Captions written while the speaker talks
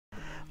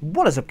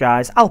What is up,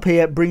 guys? Alp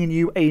here, bringing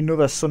you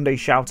another Sunday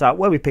shout out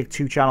where we pick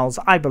two channels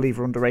I believe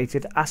are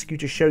underrated, ask you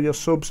to show your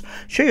subs,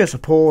 show your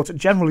support,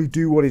 generally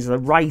do what is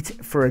right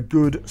for a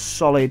good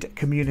solid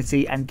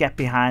community and get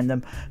behind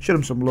them, show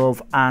them some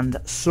love and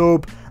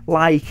sub,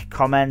 like,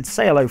 comment,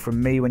 say hello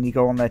from me when you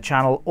go on their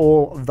channel,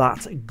 all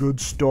that good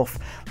stuff.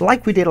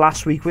 Like we did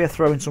last week, we're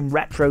throwing some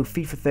retro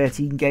FIFA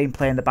 13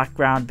 gameplay in the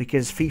background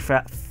because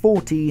FIFA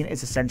 14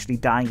 is essentially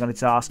dying on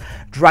its ass,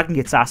 dragging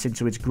its ass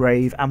into its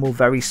grave, and will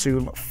very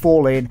soon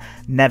fall in,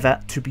 never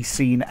to be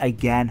seen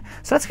again.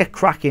 So let's get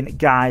cracking,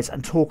 guys,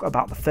 and talk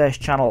about the first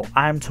channel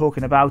I'm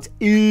talking about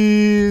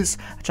is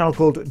a channel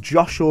called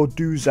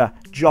Joshorduza.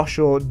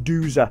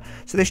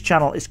 So this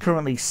channel is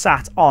currently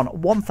sat on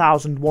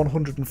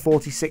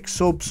 1,146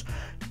 subs,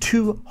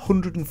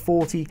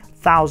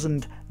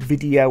 240,000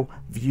 video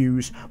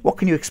views. What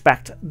can you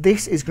expect?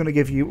 This is going to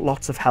give you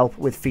lots of help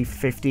with FIFA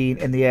 15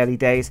 in the early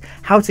days,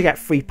 how to get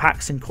free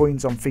packs and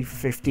coins on FIFA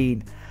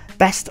 15,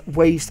 best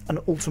ways and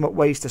ultimate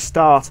ways to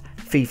start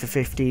FIFA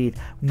 15,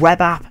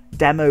 web app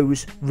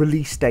demos,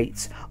 release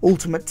dates,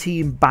 ultimate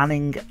team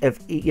banning of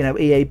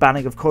EA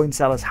banning of coin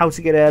sellers, how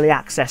to get early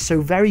access. So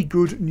very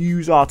good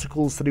news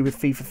articles to do with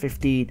FIFA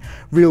 15,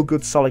 real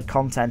good solid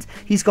content.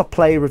 He's got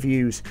player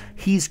reviews,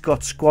 he's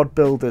got squad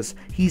builders,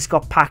 he's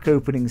got pack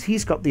openings,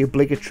 he's got the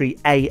obligatory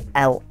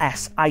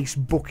ALS Ice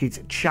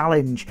Bucket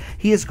Challenge,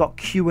 he has got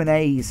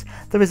Q&As,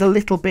 there is a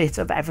little bit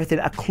of everything,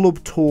 a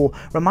club tour.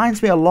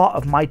 Reminds me a lot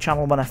of my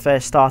channel when I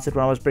first started,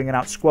 when I was bringing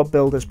out squad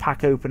builders,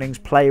 pack openings,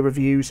 player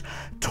reviews,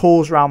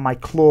 tours around my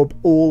club,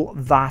 all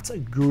that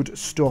good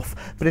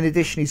stuff. But in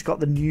addition, he's got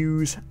the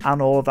news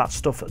and all of that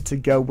stuff to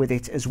go with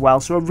it as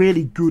well. So a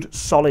really good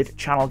solid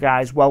channel,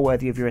 guys, well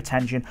worthy of your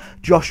attention.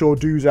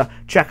 Joshorduza,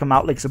 check him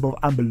out, links above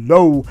and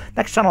below.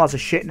 Next channel has a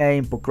shit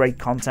name but great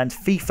content.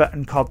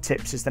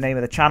 FIFAnCODTips is the name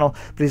of the channel,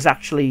 but is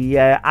actually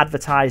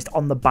advertised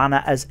on the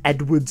banner as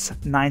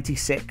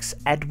Edwards96.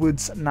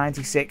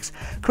 Edwards96,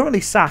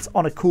 currently sat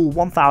on a cool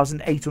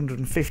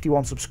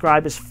 1,851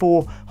 subscribers,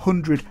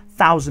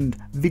 400,000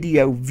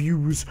 video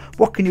views.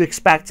 What can you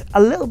expect?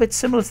 A little bit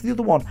similar to the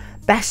other one.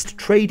 Best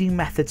trading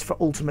methods for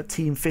Ultimate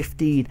Team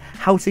 15,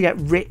 how to get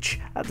rich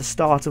at the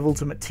start of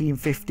Ultimate Team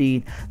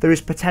 15. There is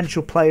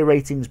potential player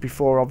ratings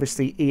before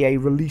obviously EA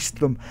released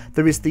them.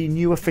 There is the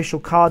new official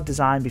card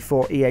design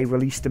before EA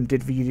released them,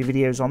 did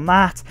videos on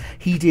that.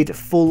 He did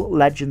full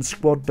legend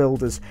squad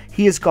builders.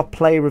 He has got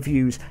player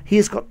reviews. He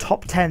has got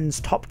top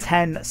 10s, top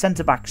 10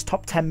 centre backs,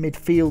 top 10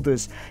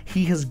 midfielders.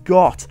 He has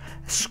got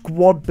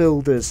squad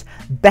builders,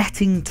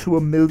 betting to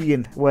a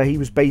million, where he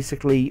was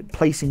basically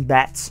placing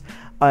bets,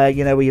 where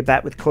you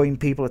bet with coin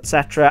people,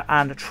 etc.,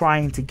 and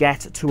trying to get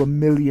to 1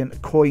 million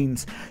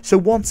coins. So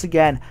once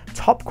again,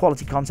 top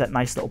quality content,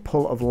 nice little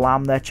pull of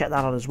lamb there, check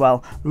that out as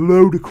well.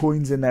 Load of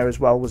coins in there as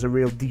well, was a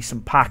real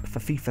decent pack for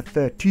FIFA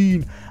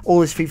 13.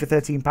 All his FIFA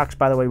 13 packs,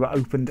 by the way, were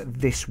opened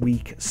this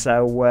week,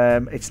 so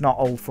it's not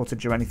old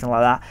footage or anything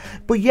like that.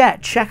 But yeah,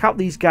 check out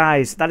these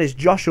guys. That is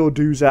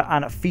Joshorduza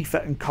and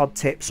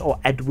FIFAnCODTips, or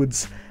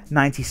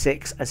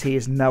Edwards96 as he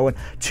is known.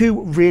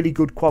 Two really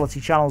good quality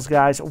channels,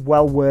 guys,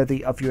 well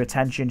worthy of your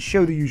attention.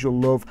 Show the usual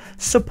love,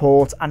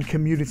 support and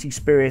community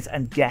spirit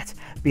and get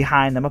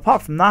behind them.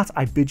 Apart from that,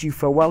 I bid you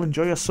farewell,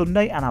 enjoy your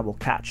Sunday, and I will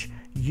catch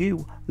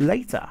you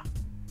later.